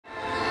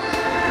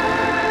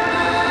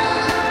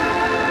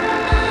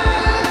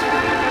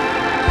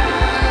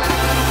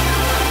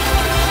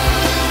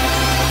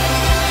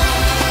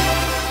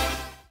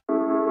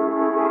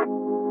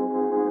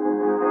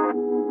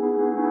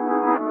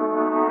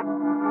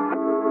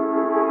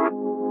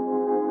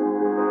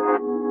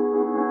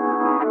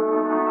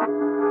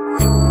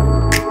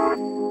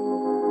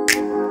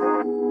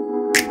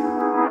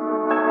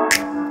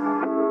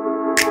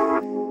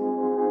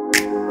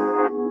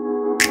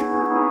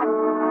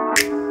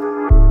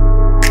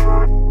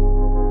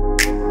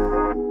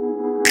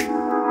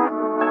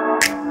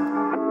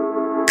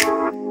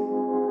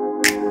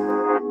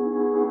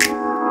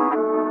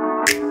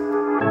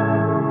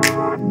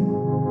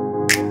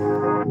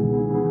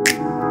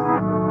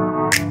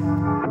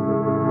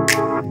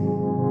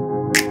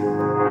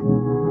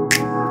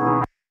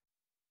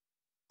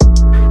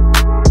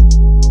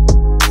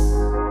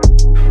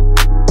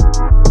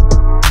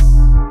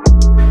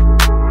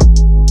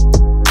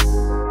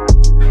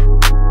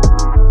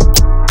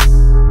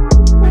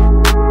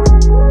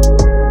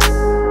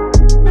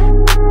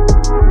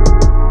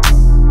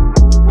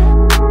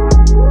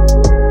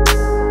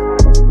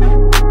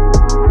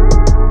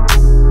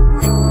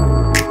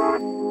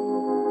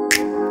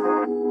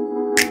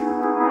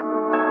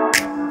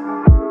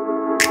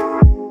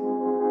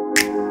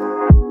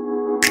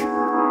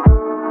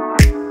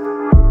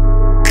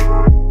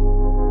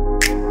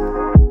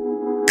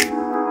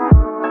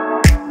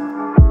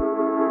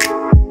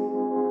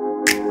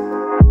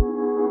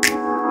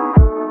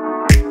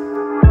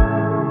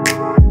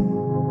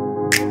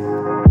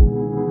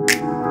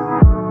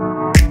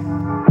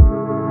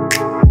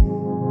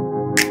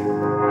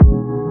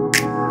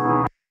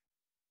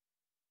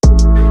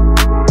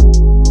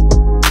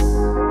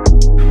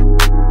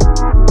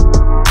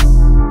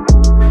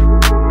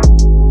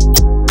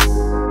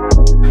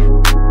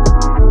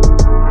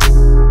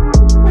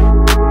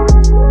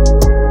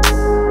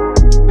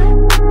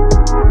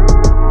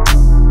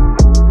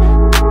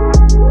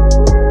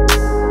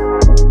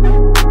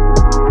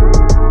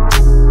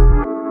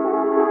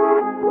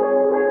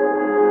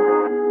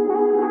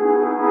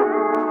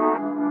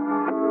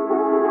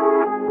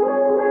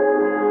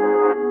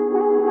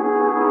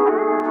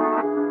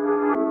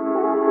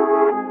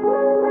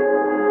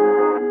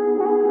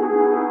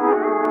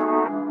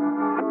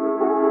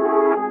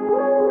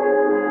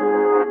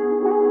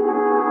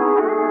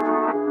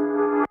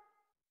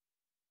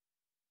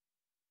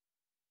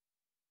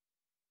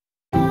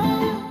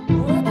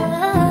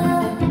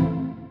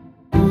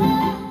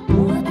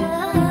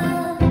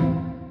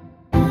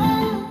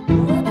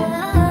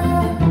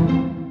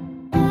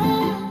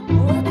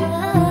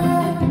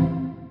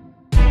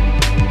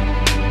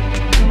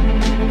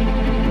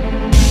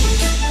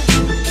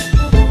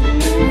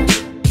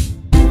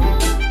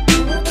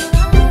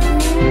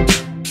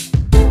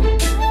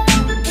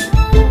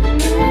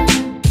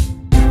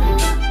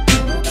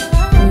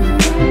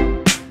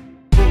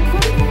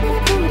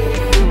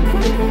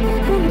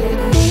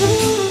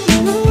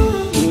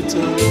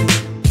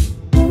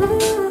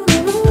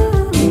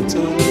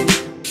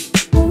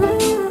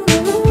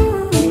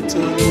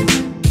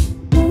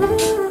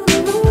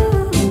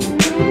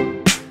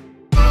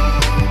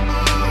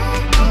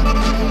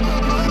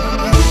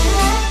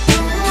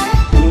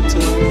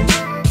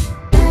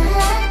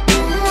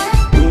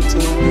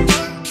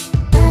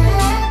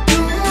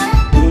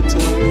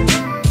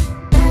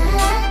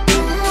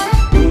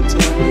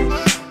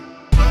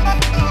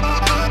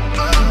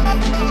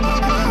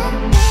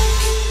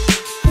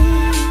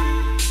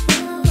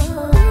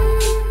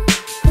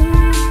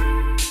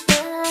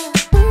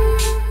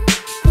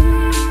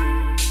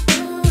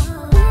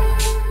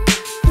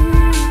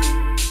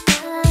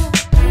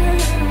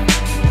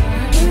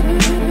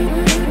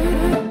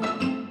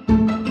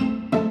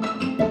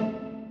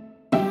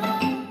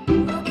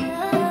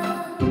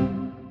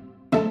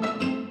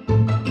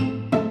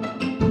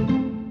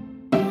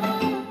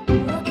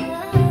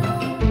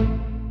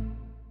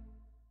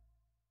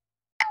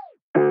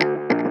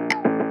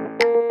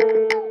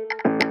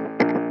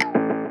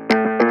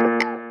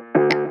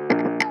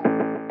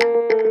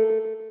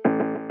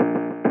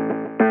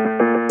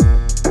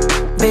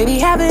Baby,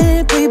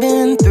 haven't we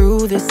been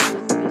through this?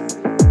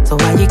 So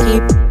why you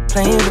keep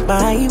playing with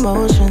my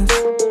emotions?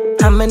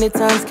 How many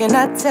times can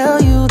I tell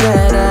you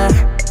that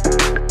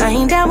I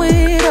ain't down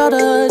with all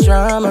the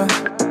drama?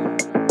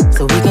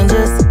 So we can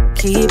just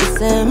keep it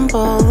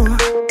simple.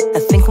 I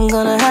think I'm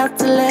gonna have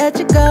to let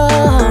you go.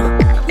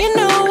 You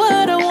know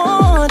what I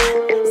want,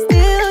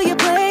 still you're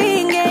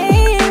playing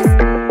games.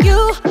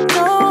 You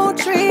don't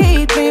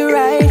treat me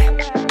right.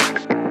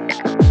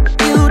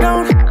 You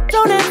don't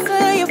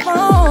answer your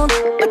phone,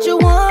 but you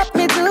want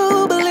me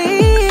to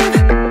believe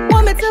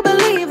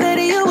that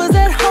you was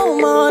at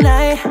home all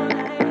night.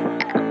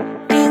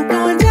 Ain't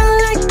going down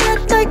like that,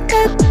 like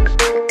that.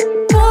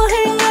 Go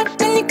hang up,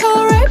 then you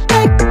call right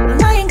back.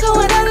 I ain't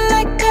going out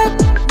like that.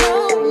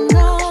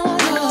 No.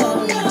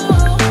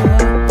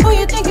 Who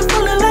you think you're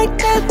fooling like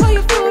that? Who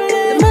you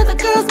fooling? Them other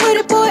girls with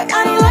it, boy,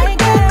 I ain't like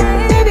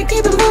that. Baby,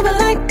 keep it moving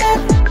like that.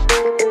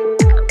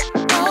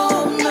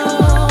 Oh no.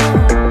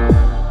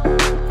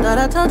 Thought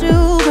I told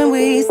you when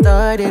we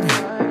started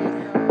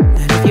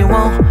that if you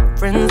want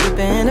friends with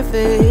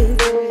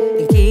benefits,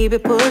 then keep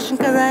it pushing,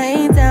 cause I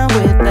ain't down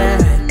with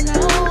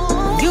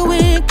that. You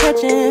ain't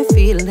catching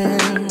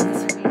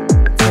feelings,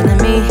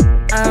 telling me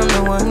I'm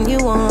the one you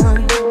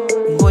want.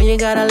 Boy, you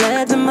gotta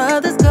let them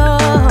others go.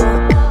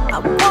 I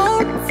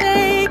won't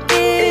take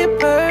it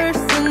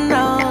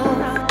personal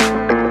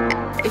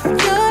if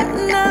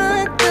you're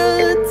not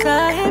the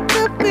type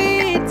to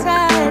be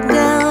tied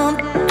down.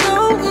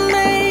 Don't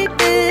make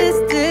this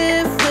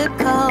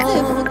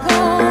difficult.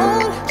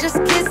 Just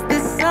kiss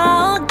this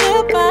all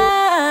goodbye.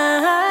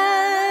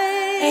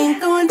 Ain't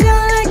going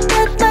down like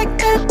that, like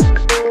that.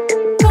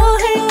 Go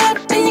hang up,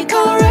 then you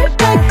call right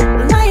back.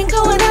 I ain't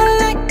going out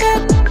like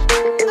that.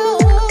 No.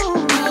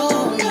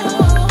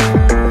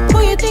 Who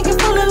you think you're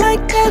fooling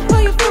like that? Who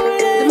you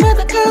fooling? Them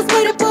other girls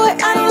with it, boy,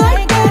 I ain't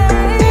like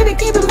that. Baby,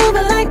 keep it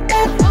moving like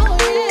that. Oh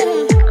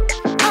yeah.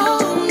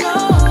 Oh no.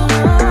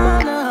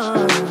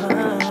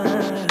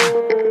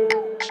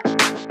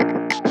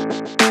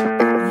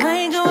 I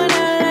ain't going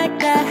out like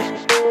that.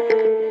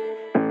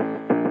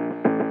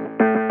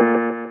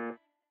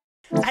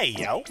 Hey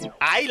yo,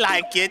 I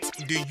like it.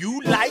 Do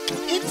you like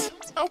it?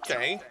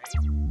 Okay.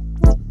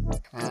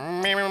 I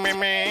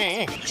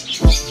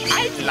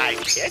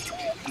like it.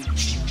 I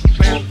like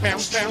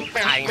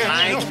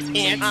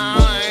it.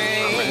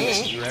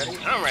 You ready?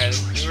 I'm ready.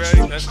 You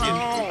ready? Let's get it.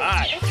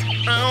 Alright.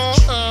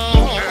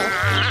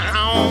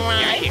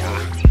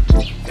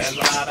 There's a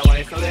lot of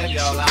ways to live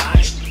your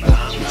life, but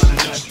I'm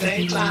gonna just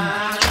stay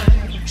blind.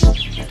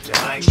 You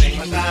might think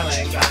my style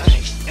ain't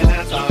right, and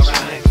that's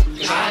alright.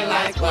 I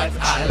like what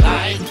I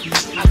like.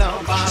 I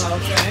don't follow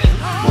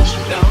trends.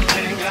 Don't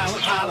hang out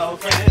with hollow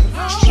friends.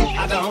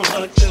 I don't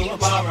look to a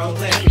borrowed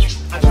lens.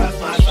 I trust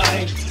my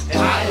sight,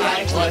 and I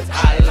like what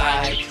I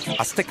like.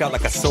 I stick out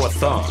like a sore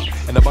thumb,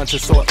 and a bunch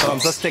of sore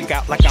thumbs. I stick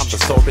out like I'm the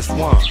sorest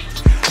one.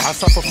 I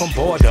suffer from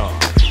boredom,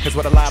 cause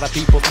what a lot of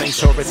people think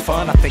sure is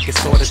fun, I think it's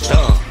sorta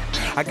dumb.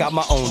 I got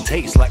my own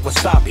taste like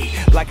wasabi.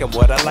 Like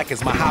what I like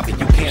is my hobby,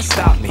 you can't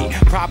stop me.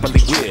 Properly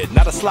weird,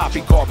 not a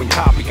sloppy carbon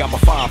copy. Got my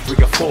 5,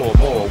 3 or 4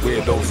 more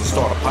weirdos and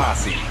start a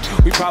posse.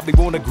 We probably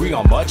won't agree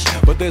on much,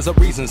 but there's a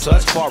reason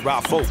such. Far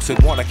out folks that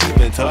wanna keep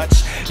in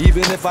touch.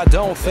 Even if I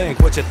don't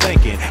think what you're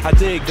thinking, I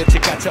dig that you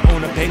got your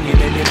own opinion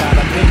and you're not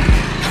opinion.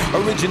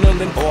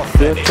 Original and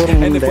authentic.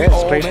 And if we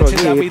all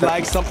mention that we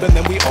like something,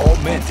 then we all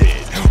meant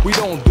it. We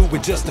don't do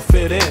it just to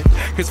fit in,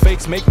 cause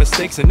fakes make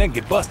mistakes and then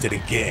get busted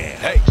again.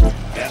 Hey.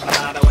 There's a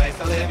lot of ways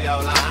to live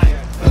your life,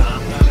 but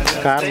I'm gonna just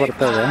stay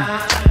blind.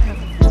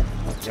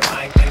 You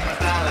might think my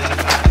style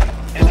ain't right,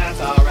 and that's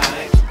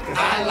alright, cause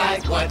I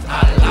like what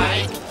I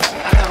like.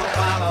 I don't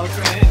follow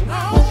trends.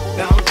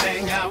 Don't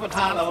hang out with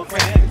hollow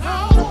friends.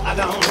 I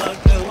don't look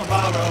through a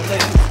borrowed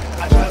lens.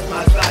 I trust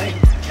my sight,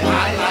 and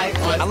I like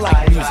what I like. I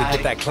like music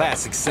with that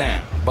classic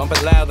sound. Bump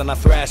it loud and I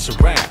thrash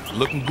around.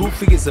 Looking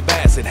goofy as a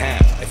basset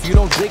hound. If you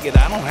don't dig it,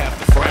 I don't have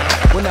to frown.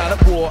 We're not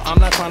at war, I'm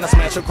not trying to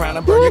smash your crown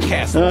and burn your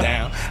castle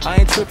down. I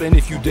ain't tripping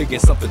if you digging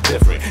something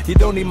different. You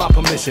don't need my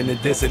permission, and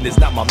this and it's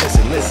not my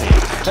mission. Listen,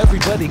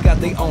 everybody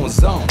got their own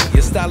zone.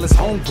 Your style is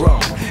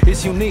homegrown.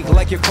 It's unique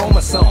like your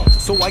chromosomes.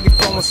 So why you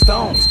throwing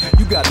stones?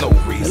 You got no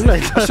reason. I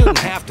shouldn't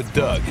have to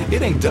dug.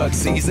 It ain't dug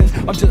season.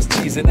 I'm just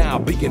teasing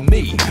out, being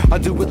me. I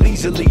do it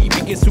leisurely.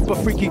 Being super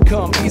freaky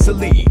come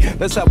easily.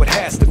 That's how it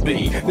has to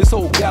be. This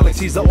whole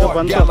galaxy's an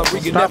art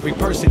gallery, and every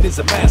person is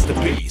a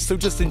masterpiece. So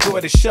just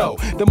enjoy the show.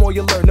 The more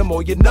you learn, the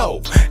more you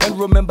know. And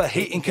remember,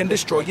 hating can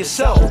destroy your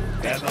soul.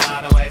 There's a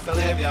lot of ways to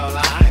live your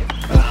life,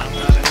 but I'm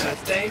gonna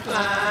just stay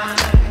blind.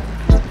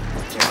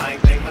 You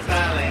might think my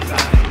style ain't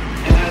right,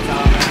 and that's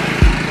alright.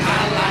 I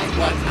like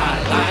what I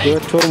like.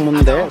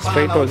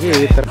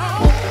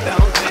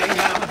 Don't hang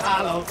out with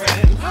hollow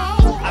friends.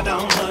 I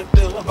don't look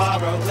through a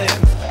borrowed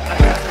lens.